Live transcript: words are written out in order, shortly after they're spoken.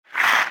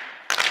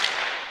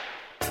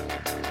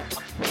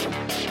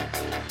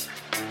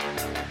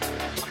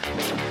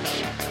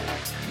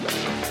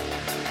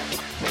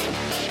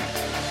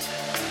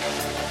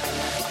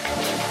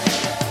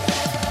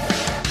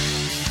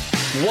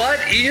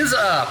What is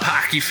up,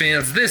 hockey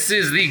fans? This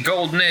is the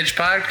Golden Edge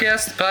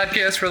Podcast, the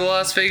podcast for the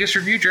Las Vegas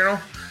Review-Journal.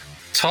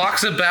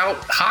 Talks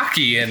about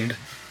hockey and,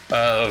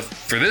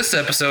 for this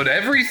episode,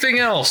 everything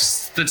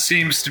else that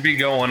seems to be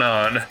going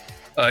on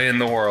in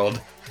the world.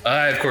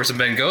 I, of course, am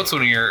Ben Goetz,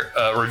 one of your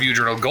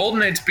Review-Journal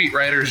Golden Edge beat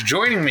writers.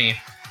 Joining me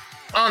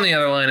on the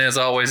other line, as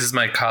always, is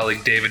my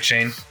colleague David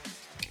Shane.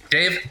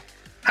 Dave,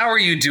 how are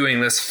you doing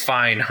this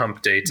fine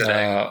hump day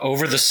today?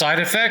 Over the side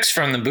effects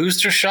from the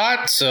booster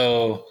shot,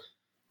 so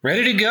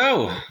ready to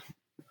go.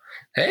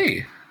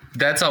 Hey,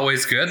 that's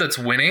always good. That's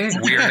winning.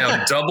 We are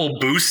now double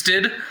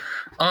boosted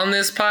on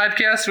this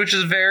podcast, which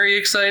is very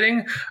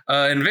exciting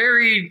and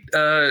very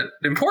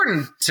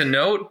important to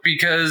note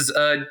because,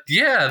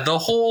 the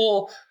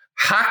whole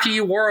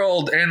hockey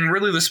world and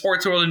really the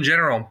sports world in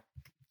general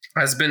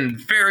has been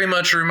very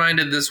much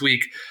reminded this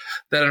week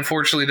that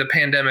unfortunately the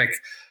pandemic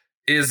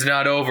is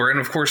not over. And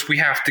of course, we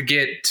have to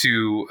get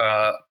to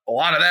a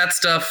lot of that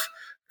stuff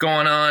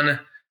going on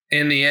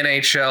in the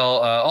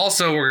NHL.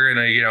 Also, we're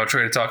going to,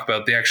 try to talk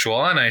about the actual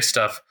on-ice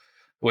stuff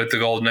with the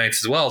Golden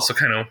Knights as well. So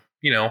kind of,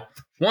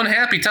 one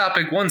happy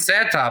topic, one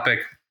sad topic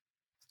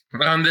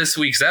on this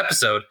week's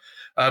episode.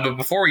 But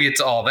before we get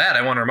to all that,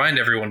 I want to remind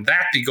everyone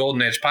that the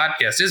Golden Edge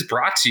Podcast is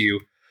brought to you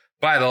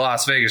by the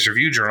Las Vegas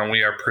Review-Journal.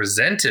 We are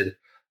presented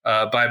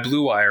by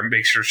Blue Wire.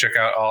 Make sure to check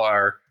out all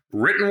our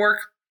written work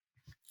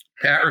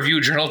at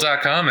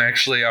reviewjournal.com.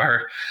 Actually,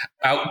 our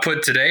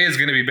output today is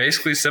going to be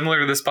basically similar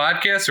to this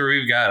podcast, where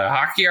we've got a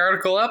hockey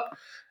article up,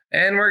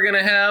 and we're going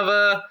to have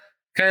a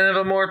kind of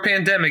a more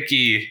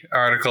pandemic-y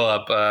article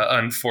up.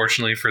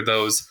 Unfortunately, for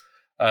those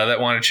that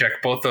want to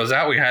check both those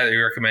out, we highly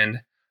recommend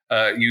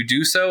you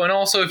do so. And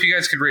also, if you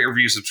guys could rate,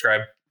 review,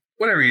 subscribe,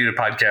 whatever you do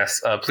to podcasts,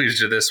 please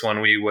do this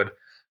one. We would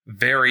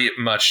very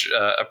much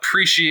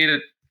appreciate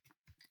it.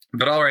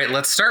 But all right,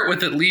 let's start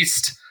with at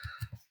least,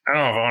 I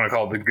don't know if I want to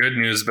call it the good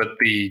news, but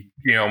the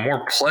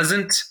more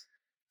pleasant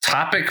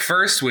topic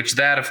first, which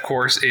that, of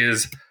course,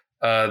 is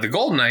the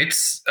Golden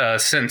Knights,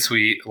 since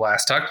we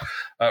last talked,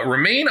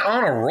 remain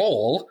on a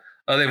roll.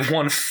 They've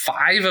won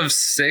 5 of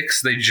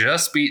 6. They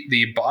just beat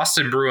the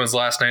Boston Bruins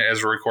last night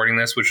as we're recording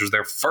this, which was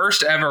their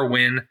first ever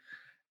win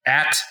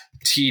at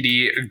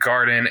TD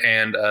Garden.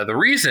 And the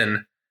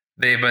reason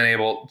they've been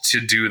able to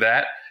do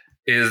that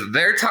is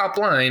their top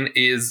line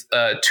is,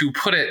 to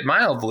put it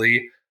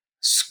mildly,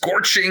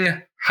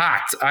 scorching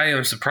hot. I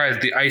am surprised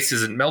the ice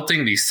isn't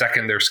melting the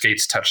second their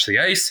skates touch the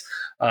ice.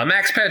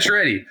 Max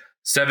Pacioretty,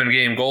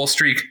 7-game goal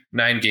streak,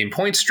 9-game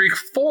point streak,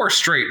 4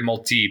 straight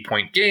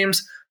multi-point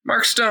games.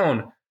 Mark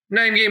Stone,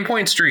 9-game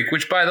point streak,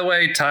 which, by the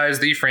way, ties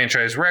the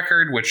franchise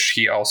record, which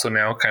he also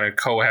now kind of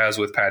co-has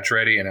with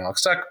Pacioretty and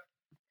Alex Tuch.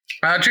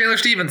 Chandler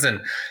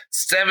Stevenson,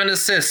 7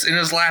 assists in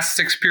his last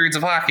 6 periods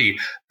of hockey.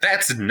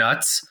 That's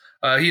nuts.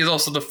 He is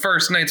also the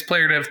first Knights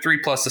player to have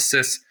 3+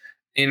 assists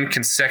in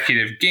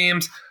consecutive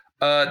games.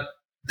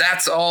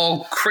 That's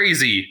all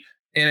crazy,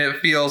 and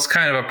it feels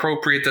kind of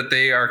appropriate that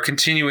they are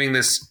continuing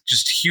this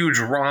just huge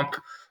romp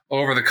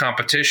over the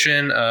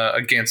competition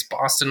against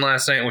Boston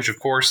last night, which, of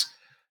course,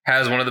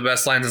 has one of the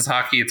best lines in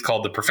hockey. It's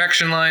called the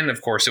Perfection Line.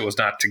 Of course, it was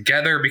not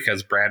together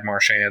because Brad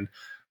Marchand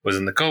was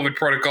in the COVID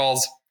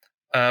protocols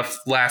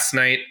last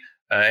night,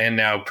 and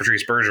now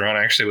Patrice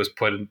Bergeron actually was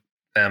put in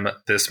them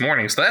this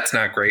morning, so that's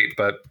not great.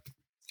 But,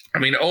 I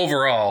mean,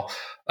 overall,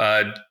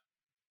 that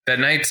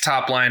Knights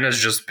top line has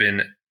just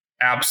been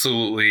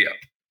absolutely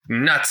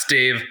nuts,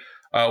 Dave.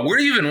 Where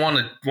do you even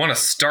want to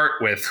start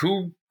with?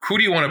 Who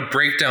do you want to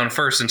break down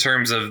first in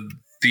terms of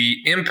the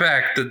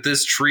impact that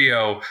this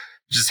trio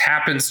just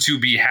happens to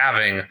be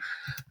having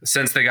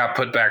since they got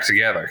put back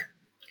together?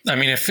 I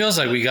mean, it feels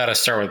like we got to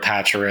start with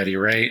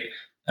Pacioretty, right?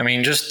 I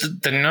mean,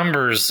 just the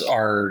numbers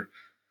are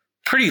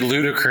pretty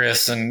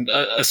ludicrous, and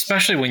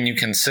especially when you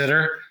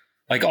consider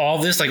like all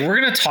this. Like, we're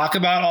going to talk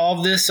about all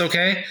of this,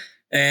 okay?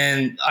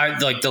 And I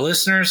like the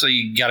listeners, so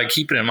you got to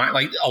keep it in mind.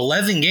 Like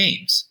 11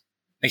 games,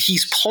 like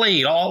he's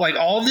played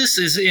all this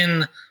is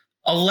in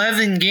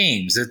 11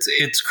 games.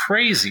 It's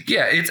crazy.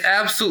 Yeah, it's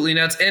absolutely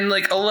nuts. And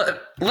like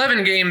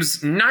 11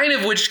 games, 9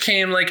 of which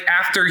came like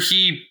after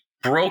he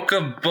broke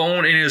a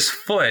bone in his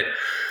foot,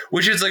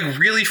 which is like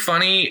really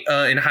funny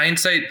in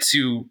hindsight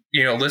to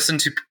listen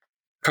to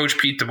Coach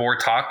Pete DeBoer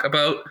talk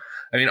about.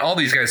 I mean, all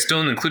these guys,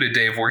 still included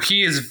Dave, where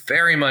he is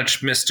very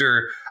much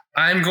Mr.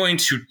 I'm going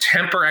to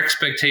temper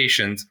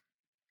expectations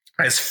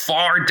as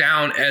far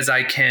down as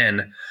I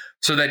can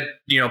so that,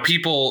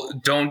 people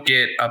don't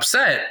get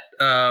upset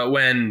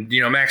when,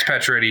 Max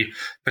Pacioretty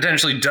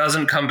potentially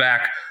doesn't come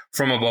back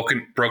from a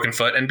broken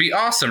foot and be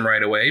awesome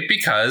right away.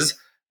 Because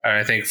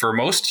I think for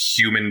most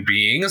human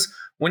beings,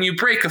 when you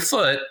break a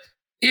foot,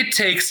 it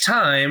takes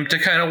time to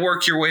kind of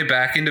work your way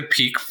back into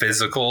peak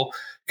physical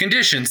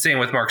condition. Same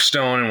with Mark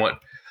Stone and what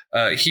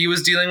he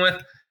was dealing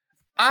with.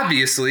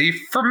 Obviously,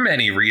 for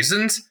many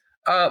reasons,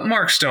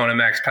 Mark Stone and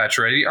Max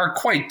Pacioretty are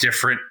quite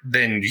different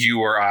than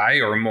you or I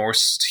or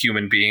most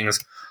human beings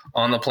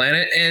on the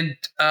planet. And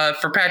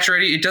for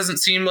Pacioretty, it doesn't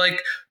seem like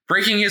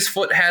breaking his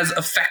foot has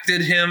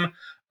affected him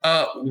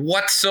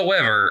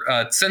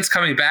whatsoever. Since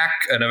coming back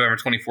November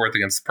 24th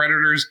against the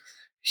Predators,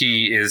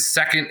 He is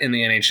second in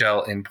the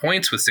NHL in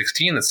points with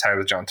 16. That's tied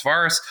with John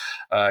Tavares.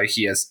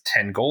 He has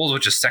 10 goals,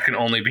 which is second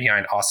only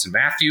behind Austin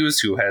Matthews,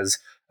 who has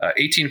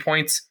 18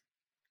 points.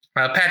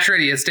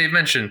 Pacioretty, as Dave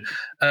mentioned,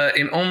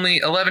 in only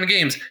 11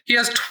 games, he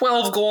has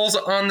 12 goals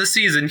on the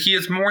season. He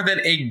has more than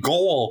a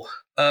goal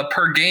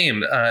per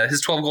game.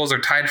 His 12 goals are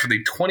tied for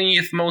the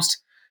 20th most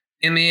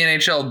in the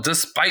NHL,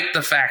 despite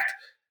the fact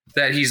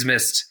that he's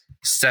missed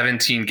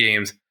 17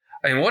 games.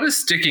 I mean, what is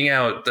sticking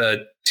out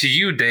to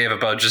you, Dave,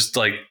 about just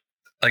like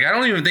I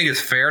don't even think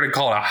it's fair to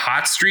call it a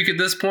hot streak at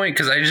this point,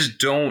 because I just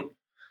don't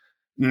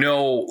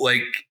know.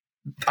 Like,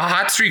 a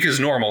hot streak is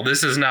normal.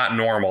 This is not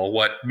normal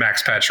what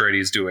Max Pacioretty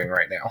is doing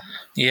right now.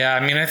 Yeah, I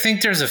mean, I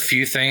think there's a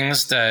few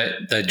things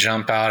that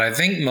jump out. I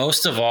think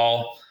most of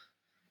all,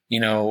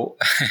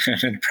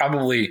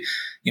 probably,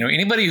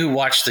 anybody who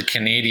watched the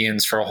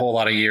Canadians for a whole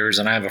lot of years,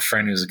 and I have a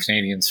friend who's a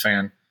Canadians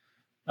fan.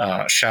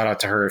 Shout out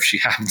to her if she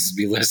happens to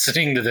be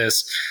listening to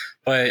this.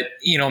 But,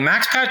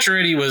 Max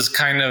Pacioretty was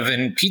kind of,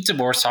 and Pete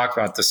DeBoer talked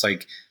about this,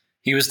 like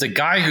he was the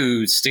guy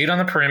who stayed on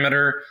the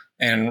perimeter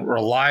and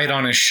relied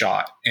on his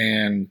shot.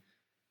 And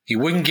he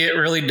wouldn't get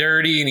really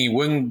dirty, and he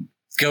wouldn't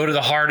go to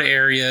the hard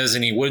areas,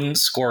 and he wouldn't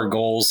score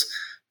goals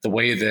the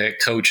way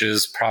that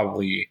coaches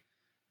probably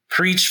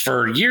preached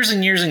for years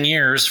and years and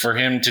years for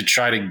him to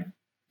try to,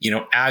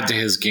 add to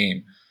his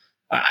game.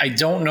 I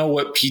don't know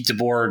what Pete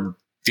DeBoer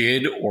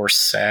did or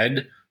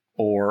said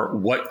or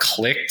what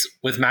clicked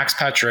with Max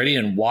Pacioretty,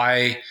 and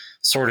why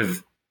sort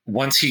of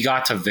once he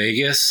got to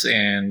Vegas,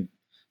 and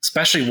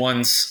especially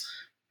once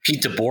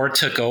Pete DeBoer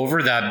took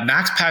over, that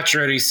Max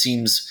Pacioretty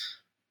seems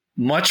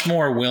much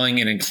more willing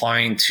and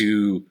inclined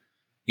to,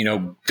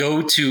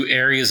 go to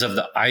areas of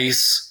the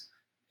ice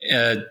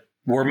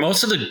where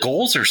most of the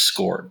goals are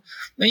scored.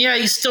 And yeah,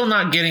 he's still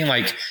not getting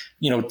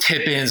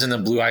tip-ins in the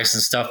blue ice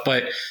and stuff,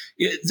 but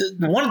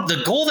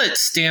the goal that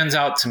stands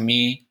out to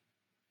me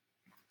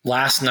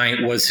last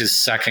night was his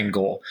second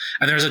goal.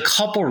 And there's a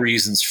couple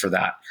reasons for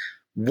that.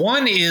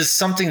 One is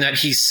something that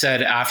he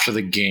said after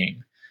the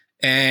game.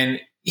 And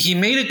he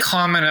made a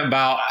comment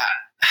about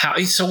how,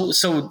 so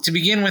to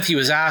begin with, he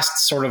was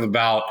asked sort of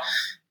about,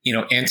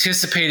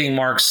 anticipating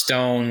Mark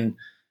Stone,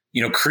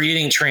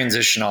 creating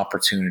transition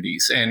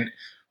opportunities. And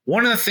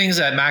one of the things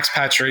that Max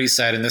Pacioretty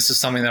said, and this is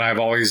something that I've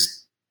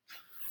always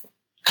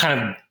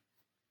kind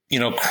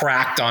of,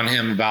 cracked on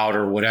him about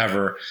or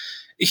whatever,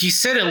 he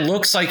said it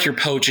looks like you're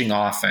poaching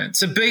offense.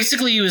 So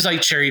basically he was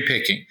like cherry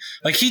picking.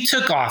 Like, he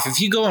took off.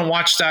 If you go and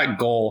watch that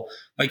goal,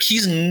 like,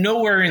 he's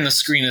nowhere in the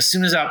screen. As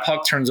soon as that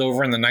puck turns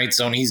over in the night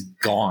zone, he's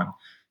gone.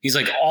 He's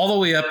like all the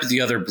way up at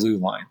the other blue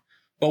line.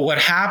 But what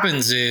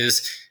happens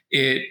is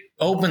it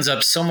opens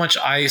up so much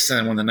ice,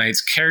 and when the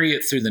Knights carry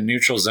it through the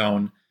neutral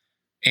zone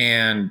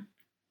and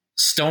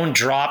Stone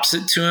drops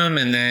it to him,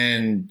 and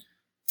then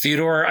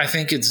Theodore, I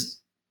think it's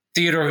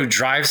Theodore who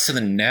drives to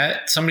the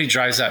net. Somebody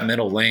drives that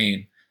middle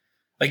lane.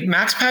 Like,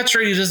 Max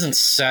Pacioretty doesn't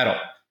settle.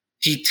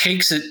 He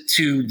takes it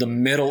to the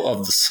middle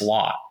of the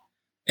slot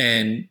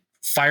and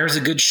fires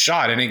a good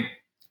shot. And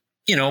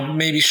it,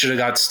 maybe should have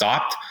got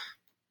stopped.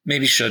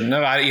 Maybe shouldn't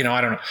have. I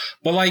don't know.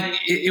 But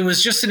it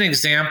was just an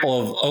example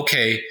of,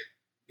 okay,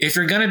 if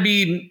you're going to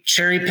be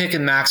cherry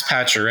picking Max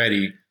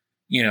Pacioretty,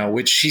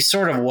 which he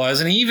sort of was,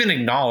 and he even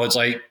acknowledged,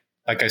 like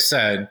I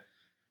said,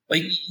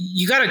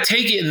 you got to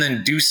take it and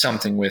then do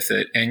something with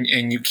it.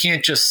 And you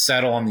can't just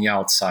settle on the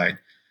outside,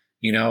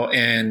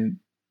 and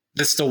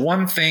that's the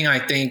one thing I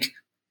think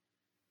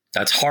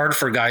that's hard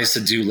for guys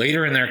to do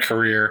later in their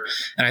career.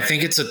 And I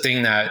think it's a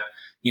thing that,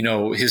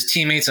 his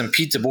teammates and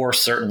Pete DeBoer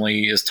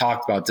certainly has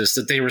talked about this,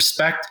 that they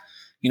respect,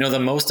 the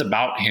most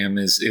about him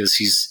is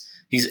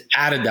he's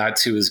added that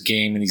to his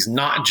game, and he's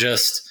not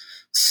just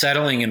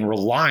settling and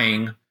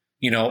relying,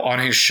 on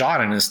his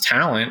shot and his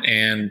talent.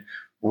 And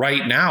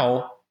right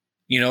now,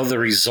 the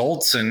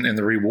results and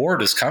the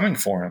reward is coming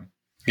for him.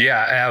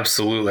 Yeah,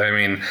 absolutely. I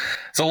mean,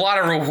 it's a lot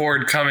of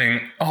reward coming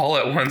all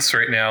at once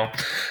right now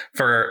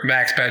for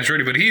Max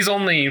Pacioretty, but he's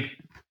only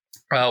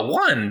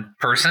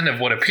 1% of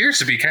what appears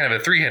to be kind of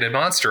a three-headed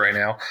monster right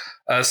now.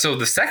 So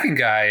the second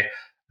guy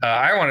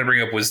I want to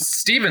bring up was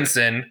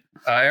Stevenson.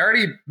 I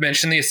already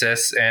mentioned the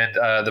assists and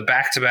the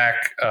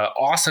back-to-back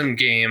awesome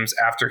games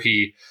after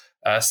he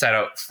sat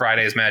out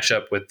Friday's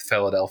matchup with the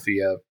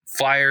Philadelphia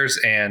Flyers,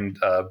 and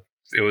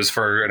it was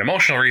for an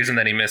emotional reason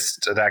that he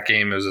missed that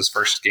game. It was his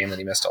first game that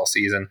he missed all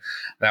season.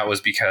 That was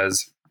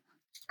because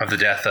of the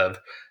death of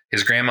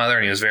his grandmother,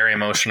 and he was very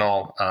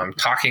emotional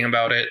talking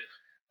about it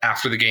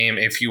after the game.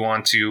 If you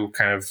want to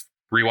kind of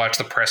rewatch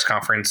the press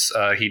conference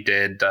he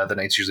did, the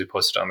Knights usually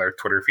post it on their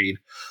Twitter feed.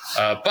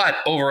 But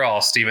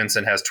overall,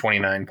 Stevenson has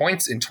 29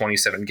 points in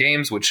 27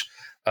 games, which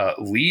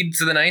leads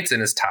the Knights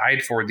and is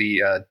tied for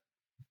the, I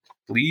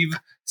believe,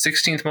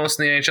 16th most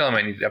in the NHL. I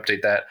might need to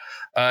update that.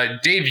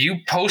 Dave, you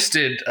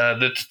posted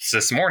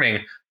this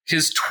morning,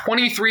 his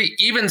 23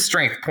 even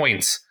strength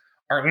points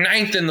are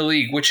 9th in the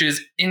league, which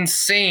is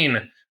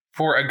insane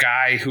for a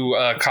guy who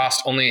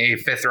cost only a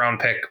 5th round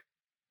pick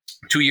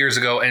 2 years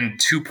ago and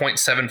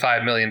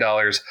 $2.75 million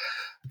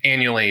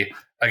annually.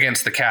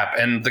 against the cap.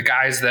 And the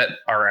guys that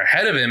are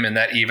ahead of him in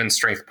that even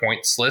strength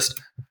points list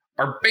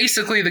are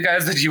basically the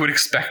guys that you would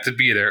expect to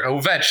be there.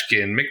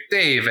 Ovechkin,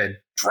 McDavid,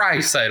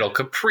 Draisaitl,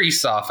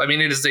 Kaprizov. I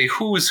mean, it is a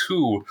who's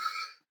who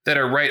that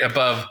are right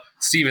above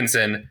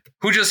Stevenson,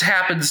 who just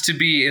happens to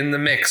be in the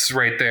mix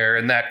right there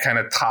in that kind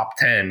of top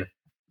 10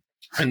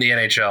 in the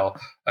NHL.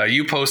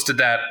 You posted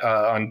that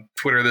on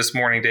Twitter this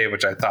morning, Dave,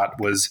 which I thought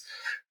was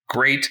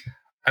great.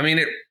 I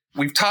mean,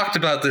 we've talked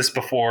about this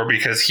before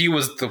because he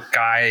was the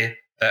guy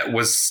that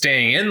was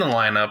staying in the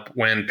lineup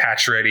when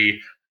Pacioretty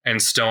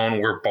and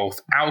Stone were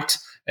both out.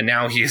 And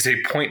now he is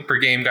a point per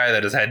game guy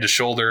that has had to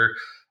shoulder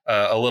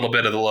a little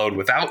bit of the load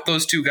without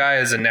those two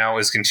guys, and now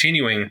is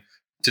continuing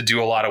to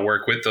do a lot of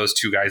work with those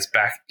two guys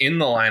back in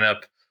the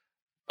lineup.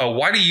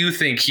 Why do you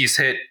think he's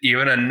hit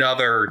even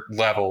another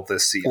level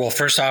this season? Well,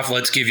 first off,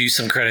 let's give you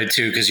some credit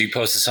too, because you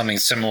posted something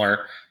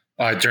similar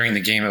during the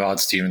game about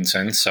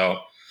Stevenson. So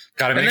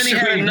got to make sure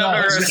he had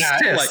another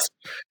assist.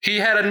 He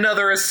had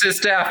another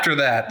assist after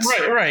that.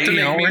 Right.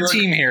 We're a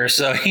team here,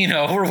 so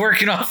we're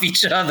working off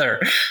each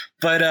other.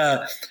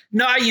 But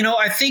no,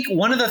 I think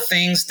one of the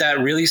things that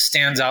really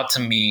stands out to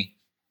me,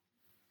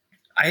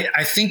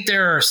 I think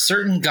there are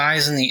certain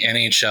guys in the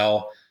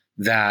NHL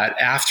that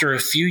after a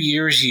few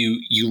years,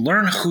 you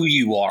learn who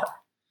you are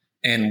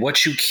and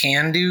what you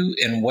can do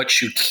and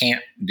what you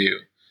can't do.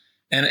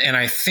 And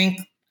I think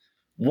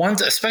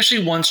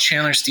especially once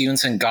Chandler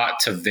Stevenson got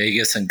to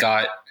Vegas and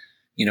got,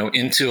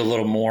 into a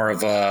little more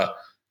of a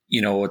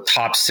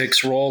top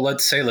 6 role,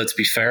 let's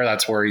be fair,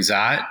 that's where he's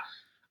at.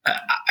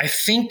 I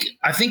think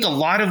a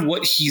lot of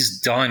what he's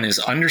done is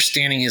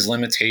understanding his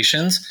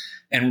limitations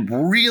and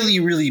really,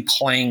 really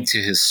playing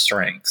to his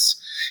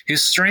strengths.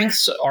 His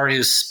strengths are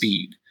his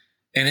speed,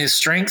 and his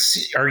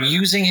strengths are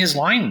using his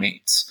line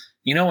mates,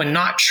 and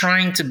not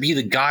trying to be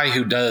the guy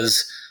who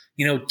does,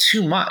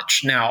 too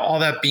much. Now, all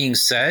that being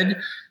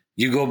said,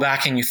 you go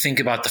back and you think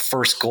about the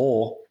first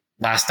goal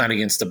last night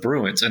against the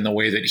Bruins and the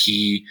way that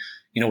he,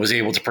 was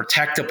able to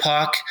protect the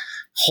puck,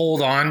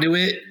 hold on to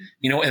it,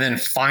 and then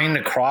find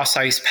a cross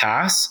ice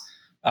pass.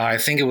 I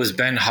think it was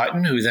Ben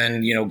Hutton who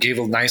then, gave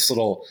a nice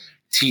little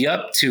tee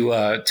up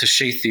to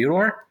Shea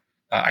Theodore.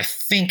 I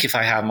think if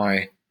I have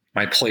my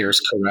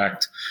players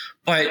correct,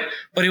 but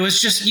it was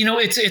just,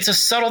 it's a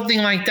subtle thing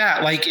like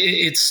that. Like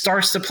it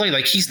starts to play.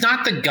 Like he's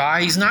not the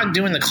guy. He's not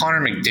doing the Connor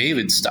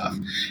McDavid stuff.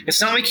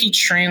 It's not like he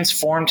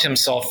transformed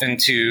himself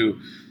into,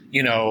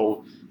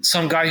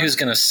 some guy who's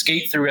going to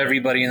skate through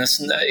everybody. And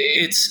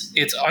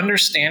it's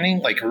understanding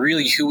like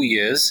really who he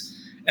is.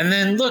 And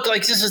then look,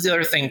 like this is the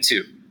other thing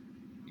too.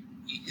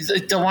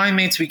 The line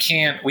mates, we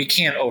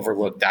can't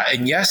overlook that.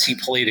 And yes, he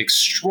played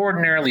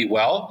extraordinarily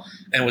well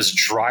and was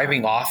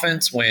driving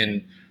offense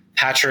when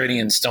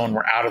Pacioretty and Stone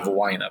were out of the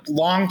lineup.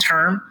 Long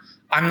term,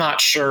 I'm not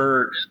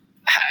sure,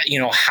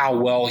 how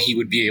well he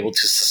would be able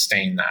to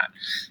sustain that.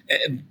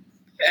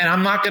 And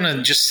I'm not going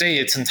to just say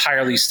it's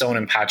entirely Stone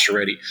and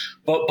Pacioretty,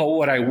 but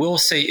what I will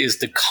say is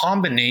the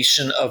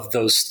combination of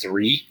those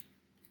three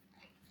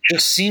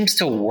just seems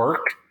to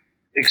work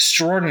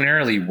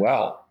extraordinarily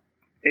well.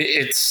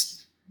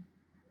 It's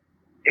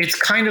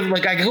kind of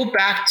like I go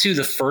back to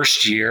the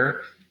first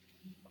year,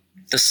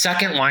 the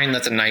second line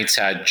that the Knights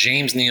had,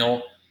 James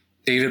Neal,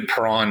 David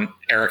Perron,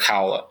 Erik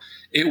Haula.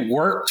 It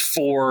worked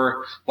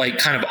for like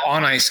kind of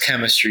on ice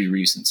chemistry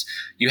reasons.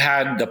 You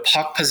had the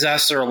puck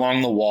possessor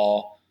along the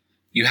wall.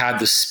 You had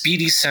the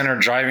speedy center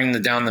driving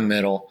down the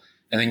middle.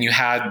 And then you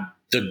had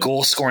the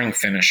goal scoring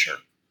finisher,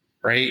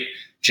 right?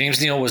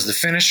 James Neal was the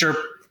finisher.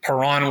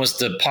 Perron was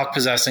the puck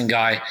possessing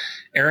guy.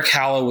 Erik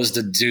Haula was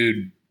the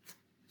dude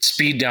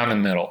speed down the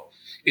middle.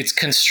 It's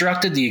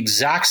constructed the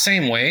exact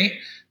same way,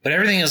 but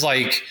everything is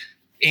like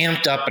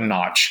amped up a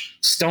notch.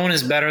 Stone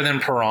is better than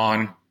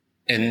Perron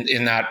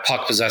in that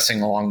puck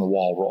possessing along the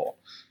wall role.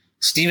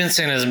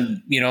 Stevenson is,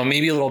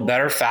 maybe a little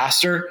better,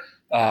 faster,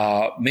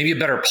 maybe a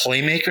better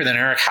playmaker than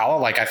Erik Haula.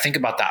 Like I think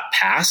about that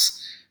pass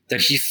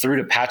that he threw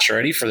to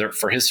Pacioretty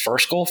for his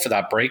first goal for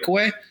that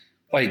breakaway.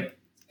 Like,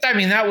 I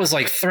mean, that was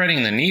like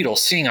threading the needle,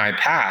 seeing eye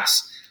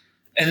pass.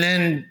 And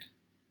then,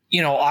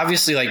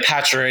 obviously like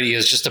Pacioretty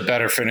is just a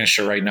better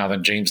finisher right now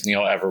than James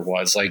Neal ever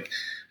was. Like,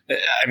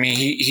 I mean,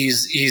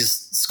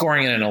 he's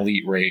scoring at an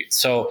elite rate.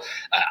 So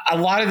a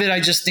lot of it, I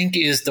just think,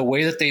 is the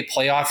way that they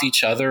play off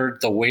each other,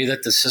 the way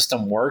that the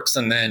system works,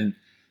 and then,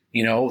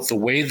 the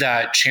way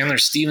that Chandler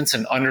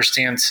Stevenson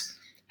understands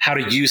how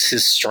to use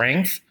his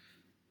strength,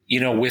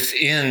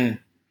 within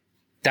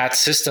that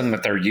system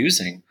that they're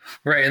using.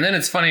 Right. And then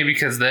it's funny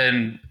because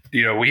then,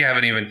 we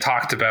haven't even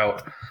talked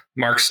about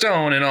Mark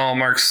Stone, and all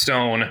Mark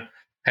Stone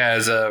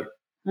has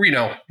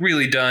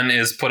really done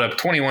is put up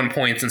 21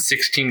 points in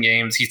 16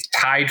 games. He's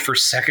tied for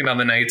second on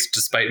the Knights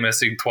despite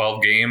missing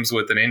 12 games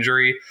with an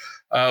injury.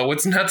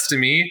 What's nuts to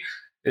me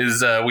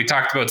is we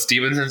talked about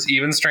Stevenson's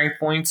even strength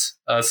points.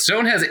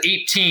 Stone has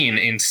 18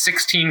 in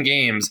 16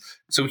 games,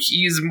 so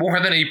he's more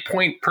than a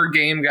point per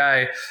game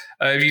guy.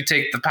 If you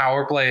take the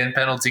power play and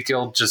penalty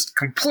kill just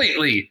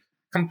completely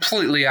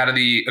out of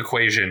the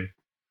equation.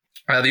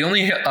 The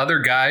only other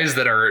guys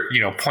that are,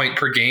 point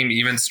per game,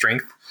 even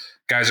strength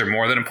guys are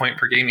more than a point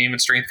per game even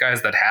strength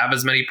guys that have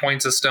as many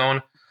points as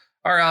Stone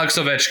are Alex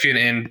Ovechkin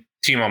and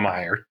Timo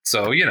Meier.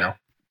 So,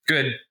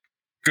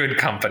 good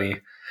company.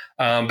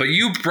 But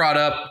you brought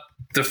up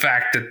the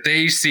fact that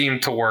they seem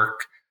to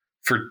work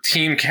for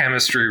team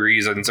chemistry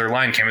reasons or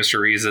line chemistry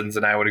reasons,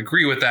 and I would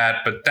agree with that.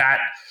 But that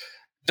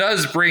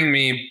does bring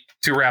me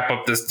to wrap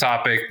up this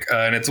topic,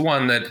 and it's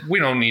one that we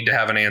don't need to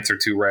have an answer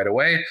to right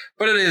away,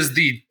 but it is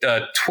the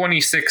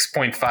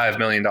 $26.5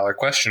 million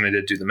question. I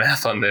did do the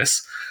math on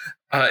this.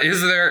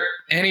 Is there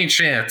any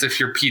chance,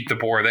 if you're Pete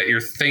DeBoer, that you're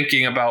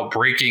thinking about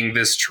breaking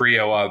this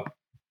trio up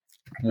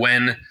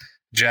when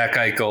Jack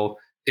Eichel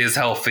is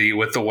healthy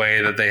with the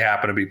way that they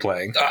happen to be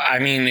playing? I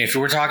mean, if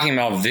we're talking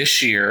about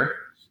this year,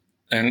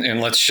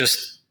 and let's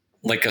just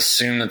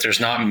assume that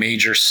there's not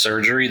major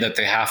surgery that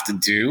they have to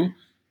do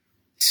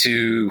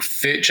to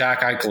fit Jack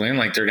Eichel in,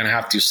 they're going to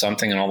have to do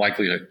something in all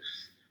likelihood.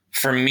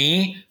 For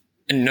me,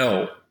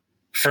 no.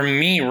 For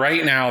me,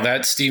 right now,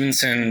 that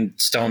Stevenson,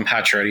 Stone,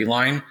 Pacioretty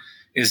line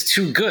is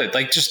too good.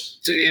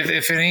 Just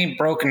if it ain't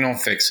broken, don't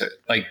fix it.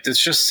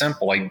 It's just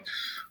simple.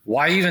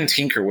 Why even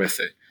tinker with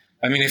it?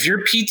 I mean, if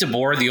you're Pete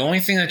DeBoer, the only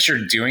thing that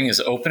you're doing is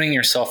opening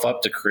yourself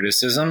up to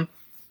criticism.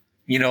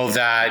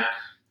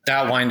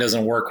 That line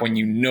doesn't work when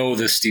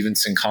the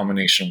Stevenson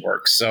combination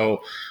works. So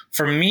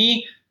for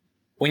me,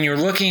 when you're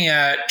looking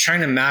at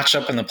trying to match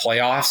up in the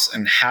playoffs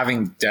and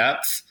having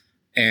depth,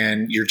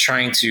 and you're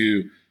trying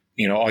to,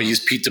 I'll use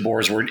Pete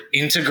DeBoer's word,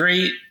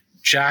 integrate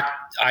Jack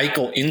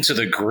Eichel into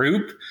the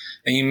group,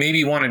 and you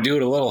maybe want to do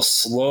it a little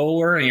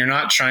slower, and you're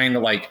not trying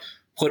to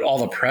put all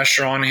the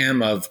pressure on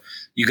him of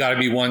you got to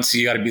be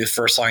you got to be the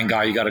first line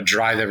guy, you got to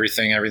drive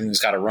everything's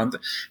got to run.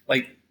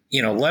 Let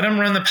him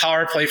run the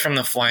power play from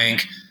the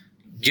flank.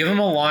 Give him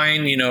a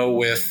line,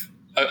 with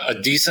a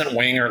decent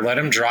winger. Let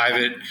him drive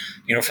it,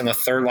 from the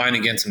third line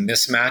against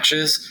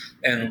mismatches,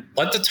 and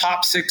let the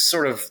top six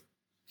sort of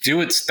do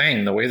its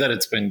thing the way that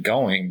it's been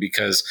going.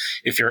 Because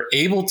if you're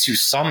able to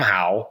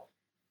somehow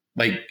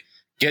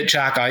get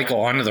Jack Eichel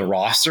onto the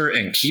roster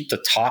and keep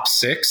the top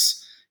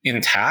six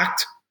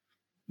intact,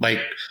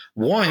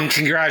 one,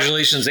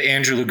 congratulations to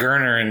Andrew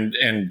Lagerner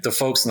and the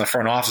folks in the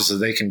front office that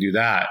they can do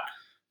that.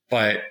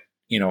 But,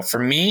 for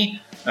me,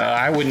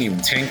 I wouldn't even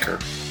tinker.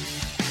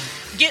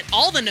 Get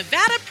all the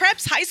Nevada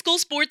Preps high school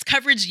sports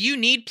coverage you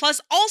need, plus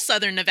all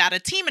Southern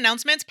Nevada team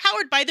announcements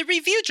powered by the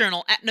Review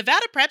Journal at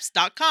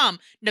nevadapreps.com.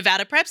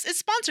 Nevada Preps is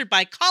sponsored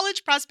by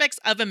College Prospects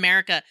of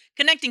America,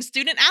 connecting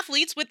student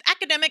athletes with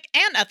academic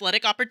and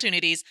athletic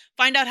opportunities.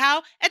 Find out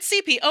how at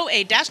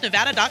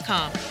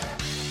cpoa-nevada.com.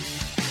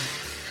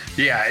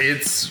 Yeah,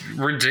 it's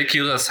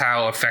ridiculous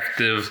how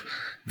effective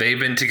they've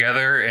been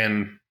together,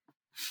 and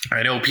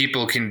I know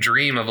people can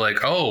dream of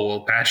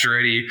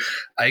Pacioretty,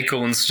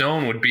 Eichel, and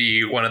Stone would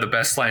be one of the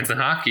best lines in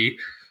hockey.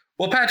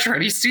 Well,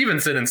 Pacioretty,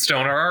 Stevenson, and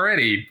Stone are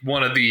already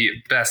one of the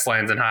best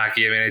lines in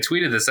hockey. I mean, I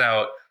tweeted this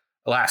out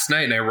last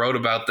night, and I wrote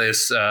about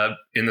this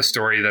in the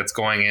story that's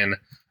going in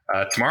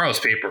tomorrow's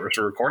paper as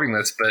we're recording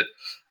this. But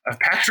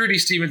Pacioretty,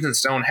 Stevenson, and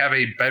Stone have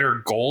a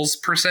better goals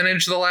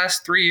percentage the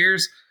last 3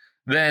 years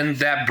than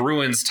that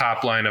Bruins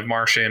top line of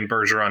Marchand,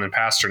 Bergeron, and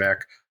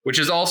Pasternak, which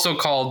is also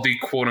called the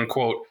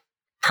quote-unquote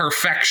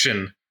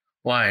perfection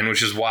line,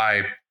 which is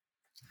why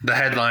the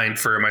headline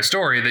for my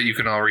story that you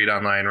can all read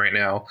online right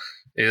now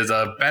is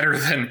better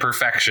than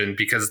perfection,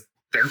 because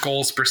their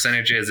goals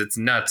percentages, it's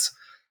nuts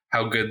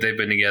how good they've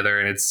been together.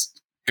 And it's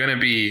going to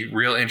be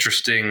real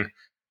interesting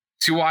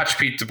to watch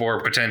Pete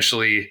DeBoer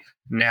potentially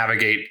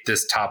navigate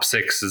this top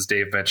six, as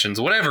Dave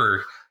mentions,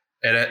 whatever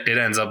it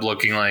ends up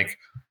looking like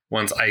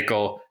once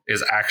Eichel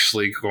is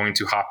actually going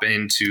to hop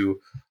into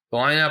the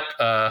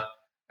lineup.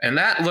 And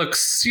that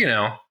looks,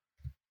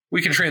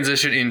 we can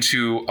transition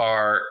into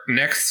our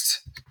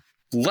next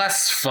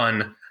less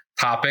fun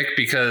topic,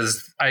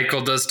 because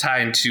Eichel does tie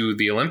into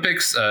the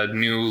Olympics.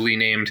 Newly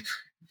named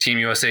Team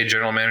USA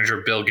General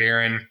Manager Bill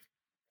Guerin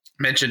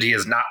mentioned he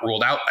has not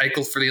ruled out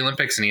Eichel for the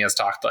Olympics, and he has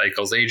talked to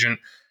Eichel's agent,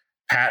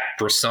 Pat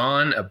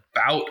Brisson,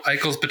 about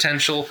Eichel's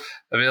potential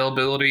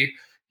availability.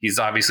 He's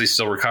obviously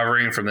still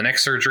recovering from the neck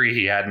surgery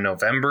he had in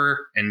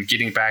November, and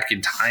getting back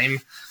in time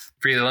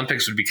for the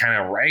Olympics would be kind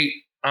of right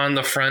on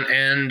the front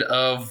end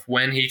of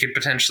when he could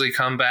potentially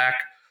come back.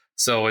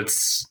 So it's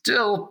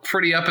still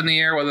pretty up in the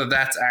air whether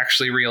that's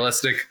actually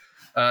realistic.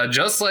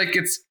 Just like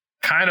it's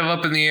kind of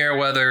up in the air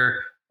whether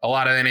a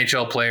lot of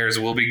NHL players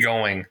will be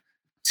going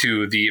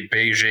to the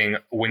Beijing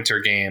Winter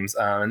Games.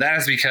 And that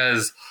is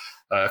because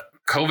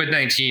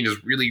COVID-19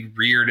 has really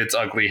reared its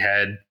ugly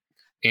head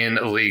in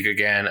the league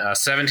again.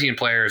 17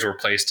 players were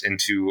placed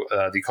into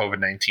the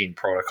COVID-19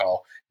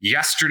 protocol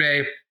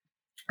yesterday,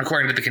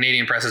 according to the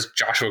Canadian Press's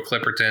Joshua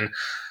Clipperton.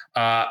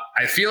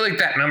 I feel like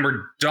that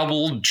number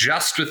doubled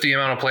just with the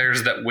amount of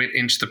players that went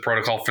into the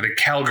protocol for the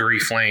Calgary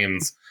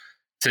Flames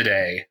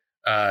today.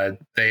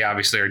 They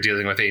obviously are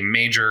dealing with a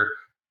major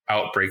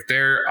outbreak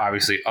there.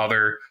 Obviously,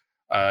 other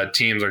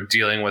teams are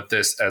dealing with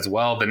this as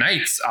well. The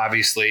Knights,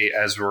 obviously,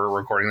 as we're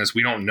recording this,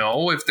 we don't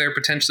know if they're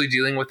potentially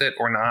dealing with it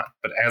or not.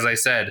 But as I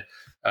said,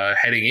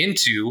 heading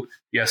into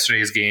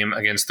yesterday's game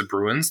against the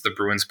Bruins. The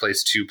Bruins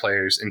placed 2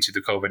 players into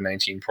the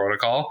COVID-19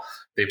 protocol.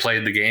 They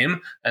played the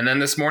game. And then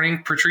this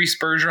morning, Patrice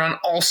Bergeron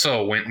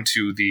also went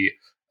into the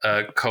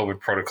COVID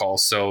protocol.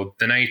 So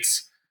the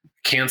Knights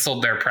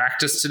canceled their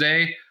practice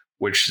today,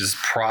 which is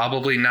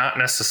probably not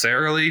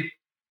necessarily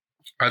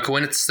a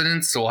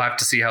coincidence. So we'll have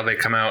to see how they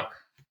come out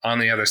on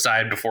the other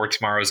side before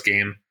tomorrow's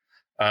game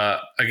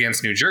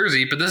against New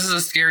Jersey. But this is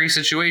a scary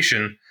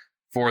situation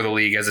for the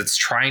league as it's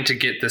trying to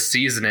get this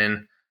season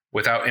in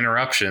without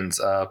interruptions.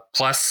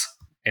 Plus,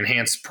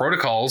 enhanced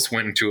protocols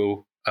went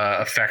into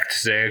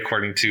effect today,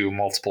 according to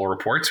multiple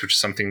reports, which is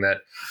something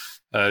that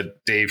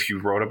Dave, you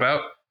wrote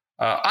about.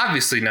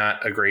 Obviously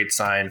not a great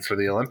sign for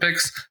the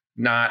Olympics,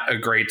 not a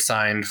great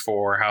sign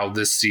for how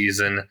this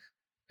season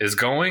is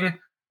going.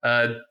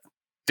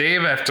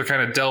 Dave, after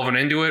kind of delving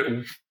into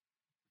it,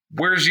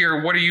 what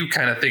are you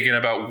kind of thinking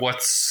about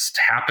what's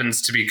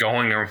happens to be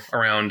going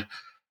around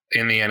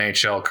in the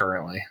NHL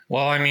currently?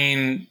 Well, I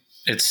mean,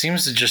 it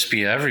seems to just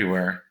be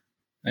everywhere.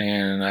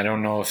 And I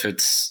don't know if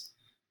it's,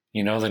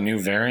 the new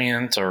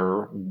variant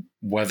or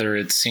whether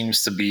it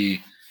seems to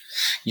be,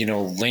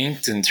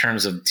 linked in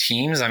terms of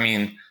teams. I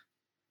mean,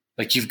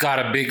 like you've got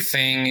a big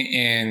thing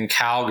in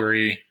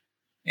Calgary,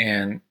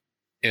 and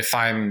if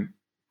I'm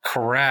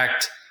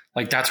correct,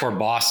 like that's where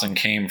Boston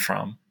came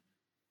from.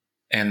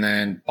 And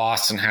then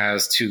Boston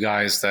has 2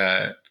 guys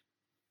that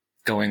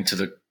go into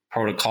the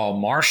protocol.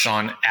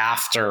 Marchand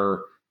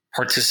after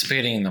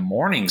participating in the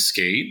morning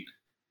skate,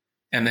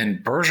 and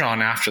then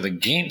Bergeron after the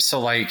game. So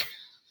like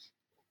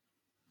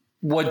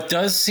what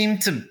does seem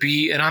to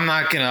be, and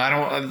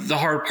the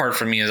hard part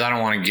for me is I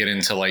don't want to get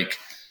into like,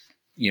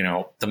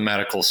 the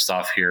medical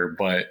stuff here,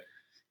 but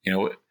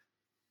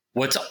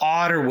what's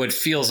odd or what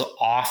feels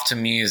off to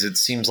me is it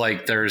seems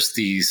like there's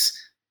these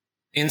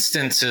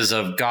instances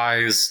of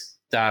guys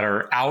that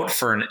are out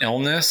for an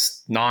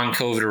illness,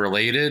 non-COVID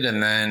related,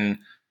 and then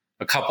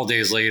a couple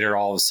days later,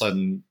 all of a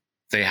sudden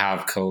they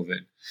have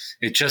COVID.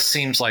 It just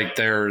seems like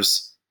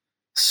there's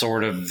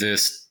sort of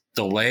this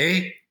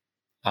delay,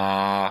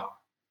 an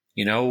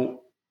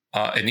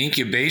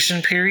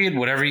incubation period,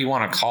 whatever you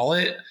want to call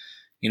it,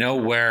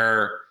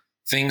 where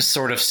things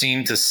sort of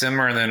seem to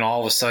simmer and then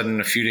all of a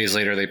sudden a few days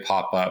later they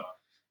pop up,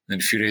 and then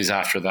a few days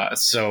after that.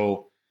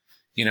 So,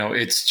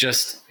 it's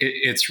just,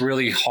 it's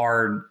really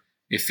hard.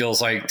 It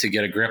feels like to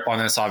get a grip on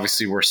this.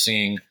 Obviously we're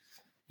seeing,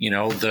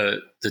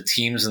 the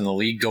teams in the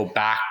league go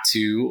back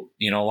to,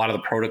 a lot of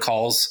the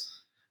protocols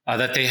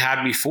that they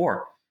had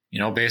before,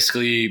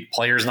 basically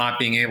players not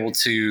being able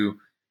to,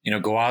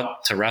 go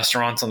out to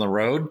restaurants on the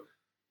road,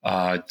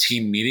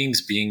 team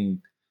meetings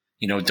being,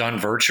 done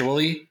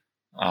virtually,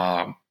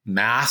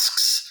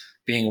 masks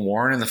being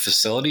worn in the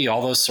facility,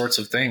 all those sorts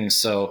of things.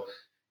 So,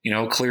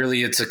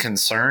 clearly it's a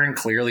concern.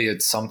 Clearly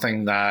it's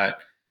something that,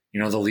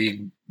 the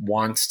league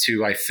wants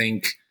to, I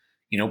think,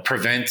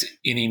 prevent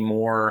any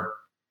more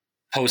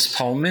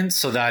postponements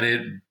so that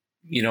it,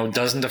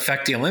 doesn't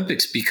affect the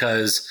Olympics.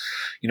 Because,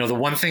 the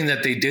one thing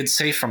that they did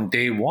say from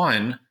day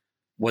one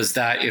was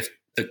that if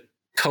the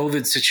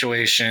COVID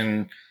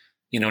situation,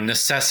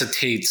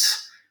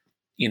 necessitates,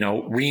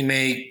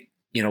 remake,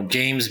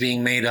 games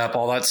being made up,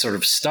 all that sort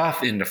of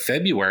stuff into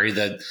February,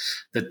 that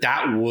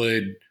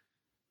would,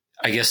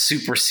 I guess,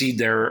 supersede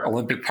their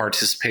Olympic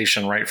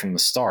participation right from the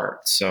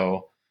start.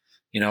 So,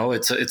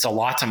 it's a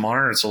lot to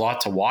monitor. It's a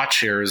lot to watch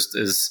here as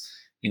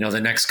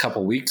the next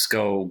couple of weeks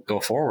go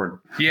forward.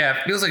 Yeah,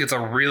 it feels like it's a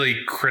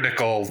really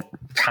critical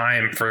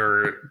time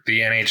for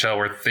the NHL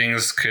where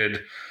things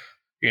could,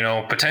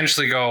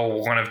 potentially go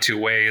one of 2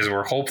 ways,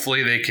 where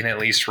hopefully they can at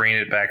least rein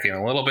it back in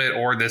a little bit,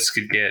 or this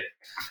could get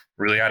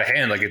really out of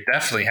hand like it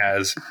definitely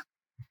has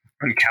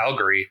in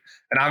Calgary.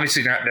 And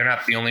obviously they're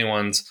not the only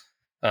ones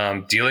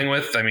dealing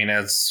with. I mean,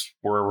 as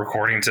we're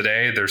recording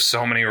today, there's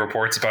so many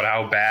reports about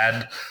how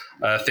bad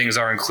things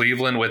are in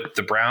Cleveland with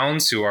the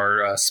Browns, who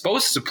are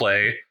supposed to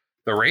play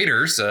the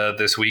Raiders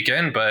this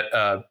weekend, but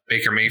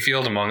Baker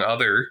Mayfield, among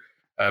other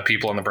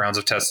people on the Browns,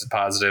 have tested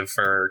positive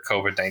for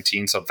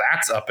COVID-19. So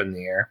that's up in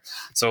the air.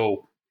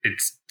 So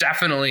it's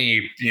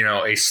definitely,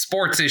 a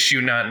sports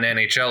issue, not an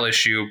NHL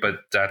issue, but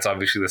that's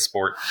obviously the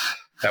sport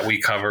that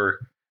we cover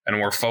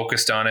and we're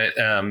focused on it.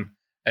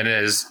 And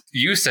as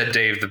you said,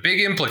 Dave, the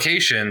big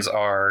implications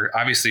are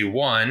obviously,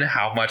 one,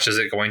 how much is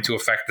it going to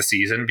affect the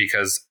season?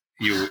 Because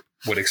you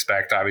would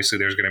expect, obviously,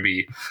 there's going to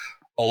be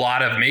a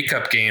lot of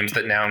makeup games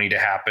that now need to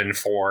happen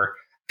for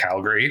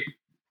Calgary.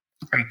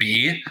 And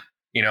B,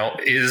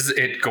 is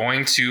it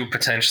going to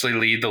potentially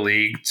lead the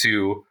league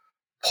to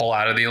pull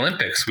out of the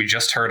Olympics? We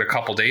just heard a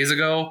couple days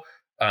ago,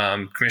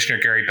 Commissioner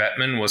Gary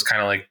Bettman was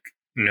kind of like,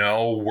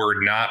 no,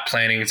 we're not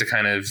planning to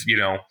kind of,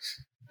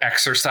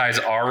 exercise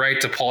our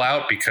right to pull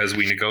out because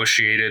we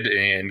negotiated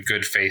in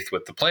good faith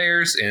with the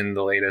players in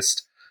the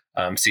latest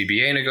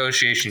CBA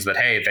negotiations that,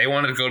 hey, they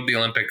wanted to go to the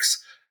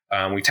Olympics.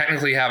 We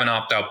technically have an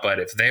opt-out, but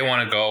if they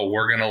want to go,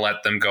 we're going to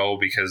let them go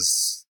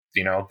because,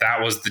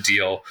 that was the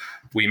deal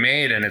we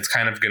made. And it's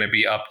kind of going to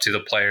be up to the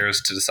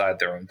players to decide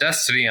their own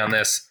destiny on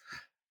this.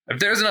 If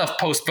there's enough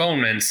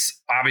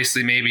postponements,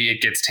 obviously maybe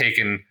it gets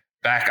taken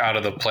back out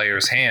of the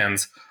players'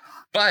 hands.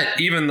 But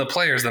even the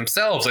players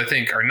themselves, I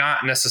think, are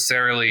not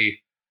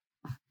necessarily,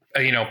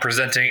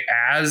 presenting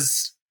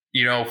as,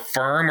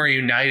 firm or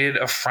united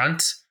a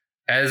front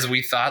as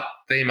we thought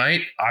they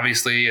might.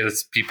 Obviously,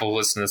 as people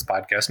listen to this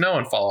podcast know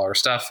and follow our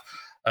stuff,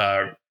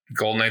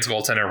 Golden Knights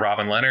goaltender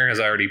Robin Lehner has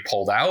already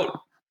pulled out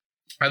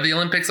of the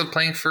Olympics of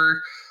playing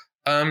for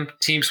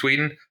Team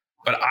Sweden.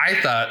 But I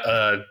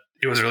thought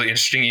it was really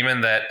interesting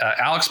even that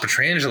Alex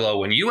Pietrangelo,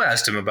 when you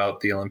asked him about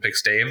the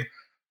Olympics, Dave,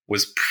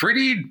 was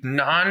pretty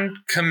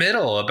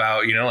non-committal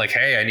about,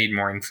 hey, I need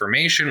more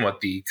information,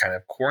 what the kind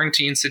of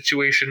quarantine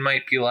situation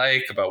might be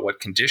like, about what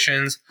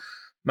conditions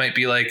might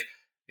be like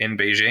in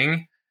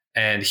Beijing.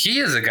 And he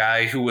is a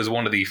guy who was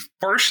one of the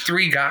first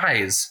 3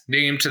 guys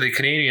named to the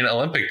Canadian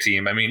Olympic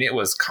team. I mean, it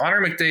was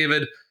Connor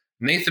McDavid,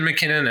 Nathan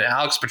MacKinnon, and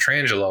Alex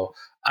Pietrangelo,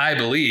 I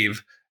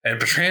believe. And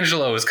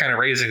Pietrangelo is kind of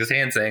raising his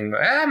hand saying,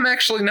 I'm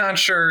actually not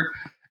sure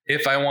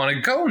if I want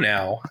to go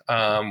now,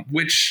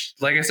 which,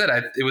 like I said,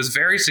 it was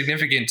very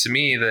significant to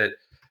me that,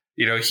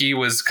 he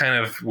was kind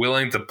of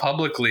willing to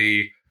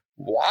publicly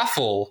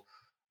waffle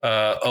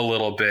a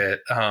little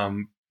bit.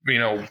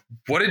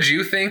 What did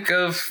you think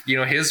of,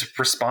 his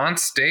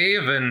response,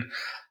 Dave, and,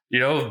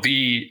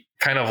 the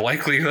kind of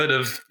likelihood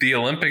of the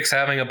Olympics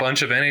having a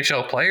bunch of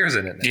NHL players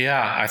in it?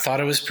 Yeah, I thought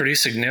it was pretty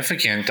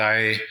significant.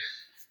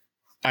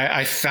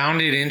 I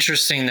found it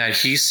interesting that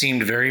he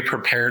seemed very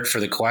prepared for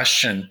the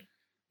question.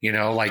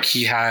 Like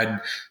he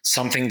had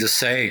something to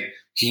say.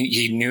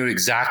 He knew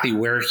exactly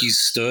where he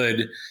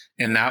stood,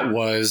 and that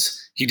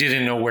was he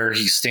didn't know where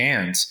he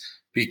stands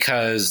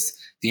because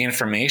the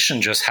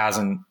information just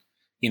hasn't,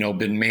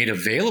 been made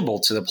available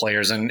to the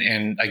players.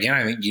 And again,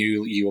 I think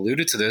you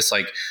alluded to this.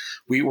 Like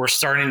we were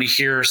starting to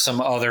hear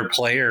some other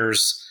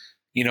players,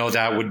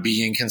 that would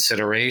be in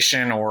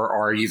consideration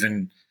or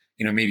even,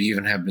 maybe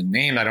even have been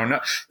named. I don't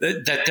know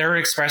that they're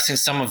expressing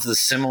some of the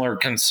similar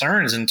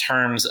concerns in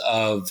terms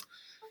of,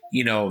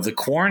 the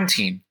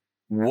quarantine.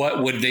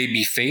 What would they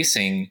be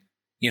facing,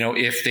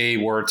 if they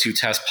were to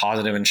test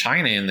positive in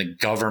China, and the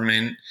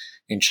government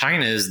in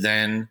China is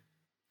then,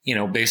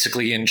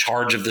 basically in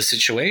charge of the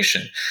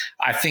situation.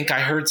 I think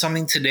I heard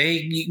something today.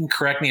 You can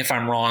correct me if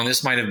I'm wrong.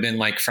 This might have been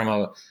like from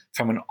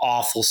an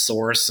awful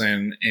source.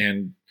 And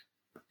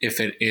if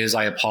it is,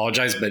 I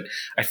apologize. But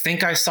I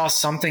think I saw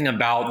something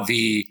about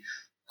the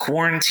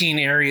quarantine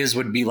areas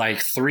would be like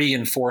 3-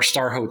 and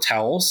 4-star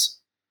hotels.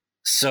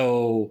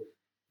 So,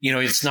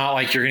 it's not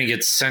like you're going to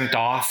get sent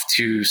off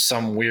to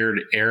some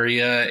weird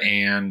area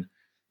and,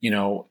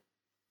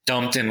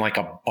 dumped in like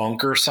a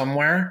bunker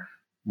somewhere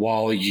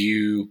while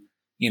you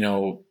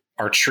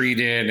are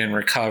treated and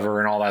recover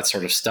and all that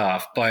sort of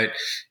stuff. But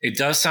it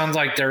does sound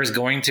like there's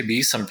going to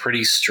be some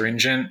pretty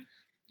stringent,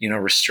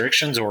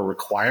 restrictions or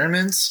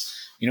requirements,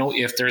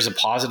 if there's a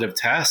positive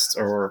test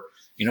or,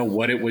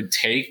 what it would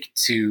take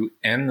to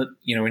end,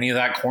 any of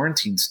that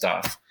quarantine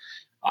stuff.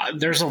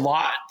 There's a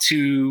lot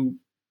to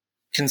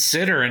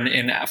consider.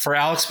 And for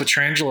Alex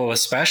Pietrangelo,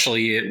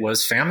 especially, it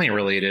was family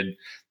related. It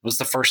was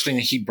the first thing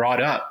that he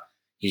brought up.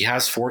 He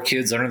has 4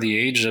 kids under the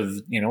age of,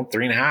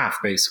 3.5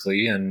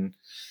 basically. And,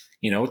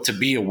 to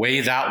be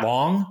away that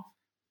long,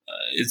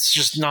 it's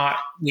just not,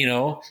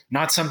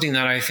 not something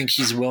that I think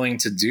he's willing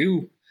to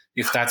do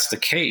if that's the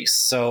case.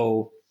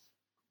 So,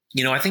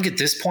 I think at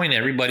this point,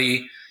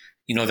 everybody,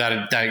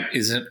 that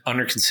isn't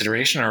under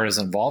consideration or is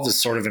involved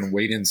is sort of in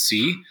wait and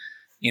see,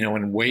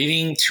 and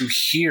waiting to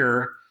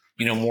hear,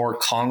 more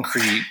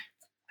concrete,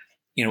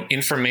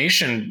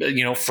 information,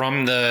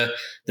 from the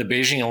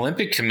Beijing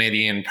Olympic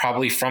Committee and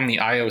probably from the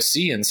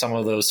IOC and some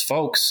of those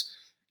folks,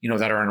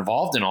 that are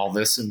involved in all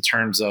this in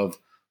terms of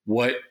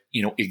what,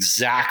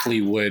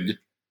 exactly would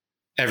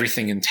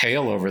everything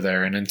entail over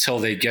there. And until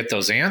they get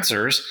those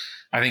answers,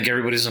 I think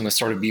everybody's going to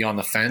sort of be on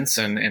the fence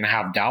and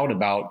have doubt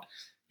about,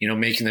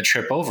 making the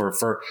trip over.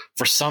 For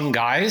some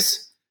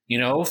guys,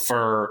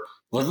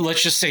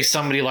 let's just say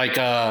somebody like,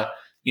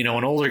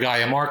 an older guy,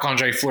 a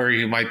Marc-Andre Fleury,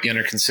 who might be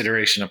under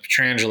consideration, of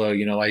Pietrangelo,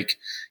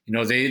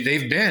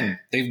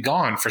 they've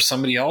gone. For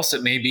somebody else,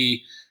 it may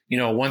be,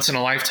 once in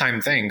a lifetime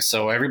thing.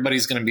 So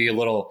everybody's going to be a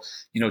little,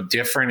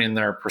 different in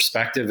their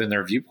perspective and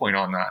their viewpoint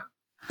on that.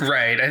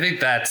 Right. I think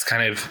that's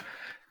kind of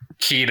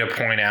key to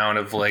point out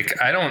of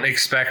like, I don't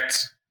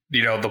expect,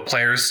 the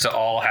players to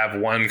all have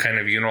one kind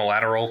of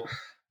unilateral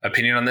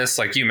opinion on this.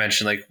 Like you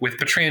mentioned, like with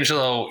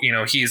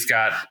Pietrangelo, he's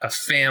got a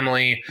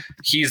family.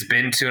 He's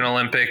been to an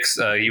Olympics.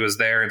 He was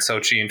there in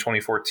Sochi in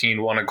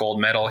 2014, won a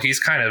gold medal. He's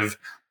kind of,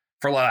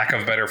 for lack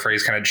of a better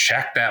phrase, kind of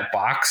checked that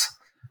box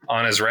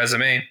on his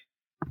resume.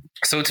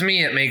 So to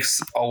me, it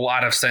makes a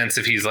lot of sense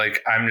if he's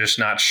like, I'm just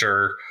not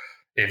sure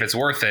if it's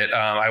worth it.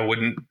 I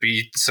wouldn't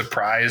be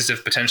surprised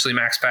if potentially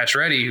Max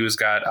Pacioretty, who's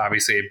got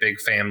obviously a big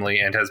family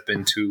and has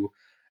been to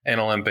an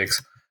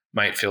Olympics,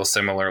 might feel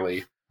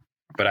similarly.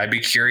 But I'd be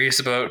curious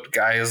about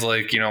guys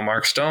like,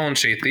 Mark Stone,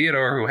 Shea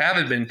Theodore, who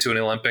haven't been to an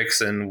Olympics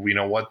and,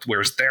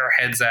 where's their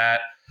heads at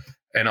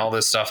and all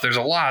this stuff. There's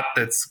a lot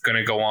that's going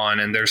to go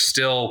on, and there's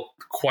still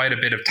quite a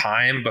bit of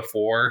time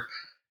before,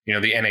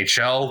 The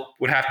NHL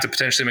would have to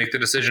potentially make the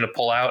decision to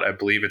pull out. I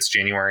believe it's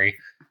January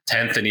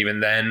 10th. And even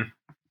then,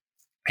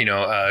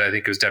 I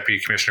think it was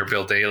Deputy Commissioner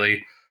Bill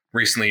Daley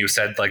recently who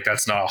said like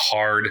that's not a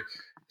hard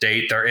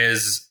date. There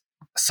is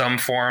some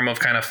form of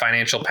kind of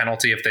financial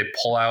penalty if they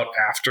pull out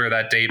after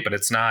that date, but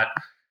it's not,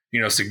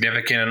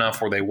 significant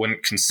enough where they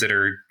wouldn't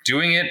consider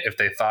doing it if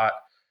they thought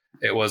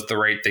it was the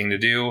right thing to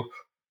do.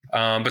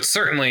 But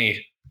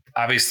certainly,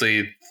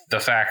 obviously, the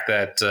fact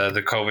that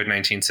the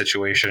COVID-19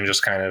 situation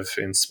just kind of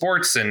in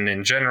sports and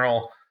in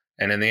general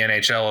and in the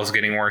NHL is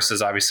getting worse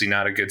is obviously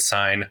not a good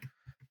sign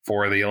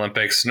for the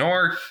Olympics,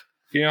 nor,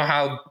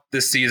 how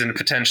this season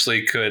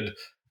potentially could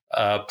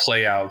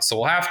play out. So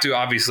we'll have to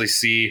obviously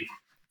see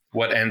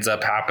what ends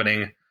up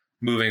happening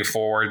moving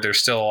forward. There's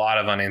still a lot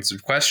of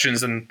unanswered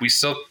questions, and we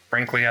still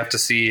frankly have to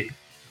see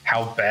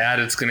how bad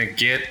it's going to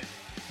get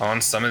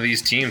on some of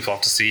these teams. We'll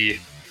have to see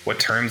what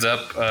turns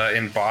up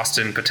in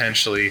Boston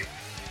potentially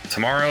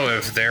tomorrow,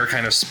 if their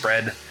kind of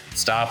spread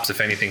stops, if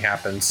anything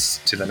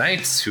happens to the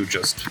Knights, who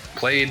just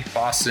played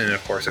Boston, and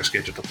of course are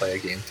scheduled to play a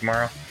game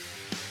tomorrow.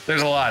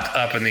 There's a lot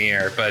up in the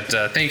air, but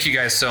thank you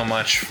guys so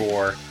much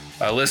for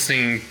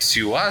listening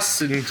to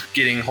us and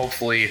getting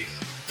hopefully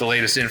the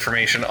latest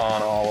information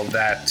on all of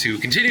that. To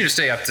continue to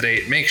stay up to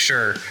date, make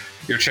sure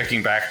you're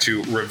checking back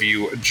to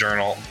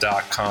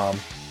reviewjournal.com.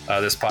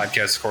 This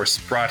podcast, of course,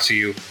 is brought to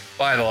you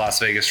by the Las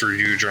Vegas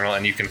Review-Journal,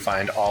 and you can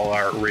find all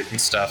our written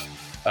stuff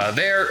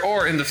there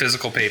or in the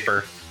physical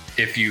paper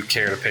if you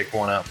care to pick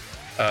one up.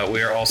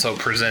 We are also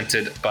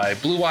presented by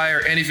Blue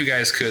Wire, and if you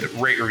guys could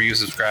rate, review,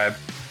 subscribe,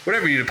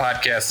 whatever you do to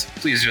podcasts,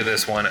 please do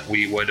this one.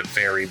 We would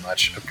very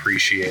much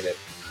appreciate it.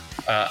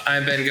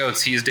 I'm Ben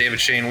Goetz. He's David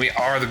Shane. We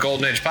are the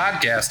Golden Age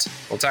Podcast.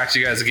 We'll talk to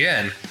you guys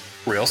again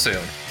real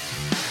soon.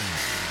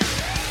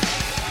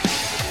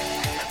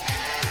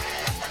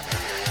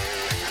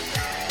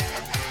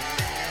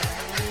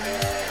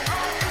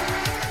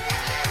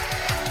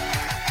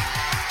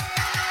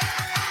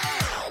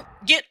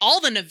 Get all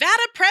the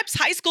Nevada Preps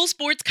high school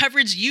sports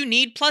coverage you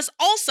need, plus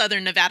all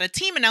Southern Nevada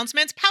team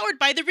announcements powered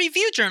by the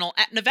Review-Journal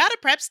at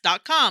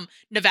NevadaPreps.com.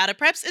 Nevada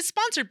Preps is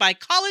sponsored by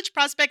College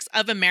Prospects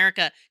of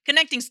America,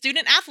 connecting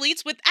student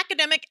athletes with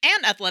academic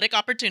and athletic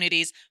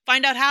opportunities.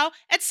 Find out how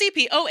at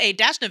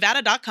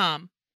cpoa-nevada.com.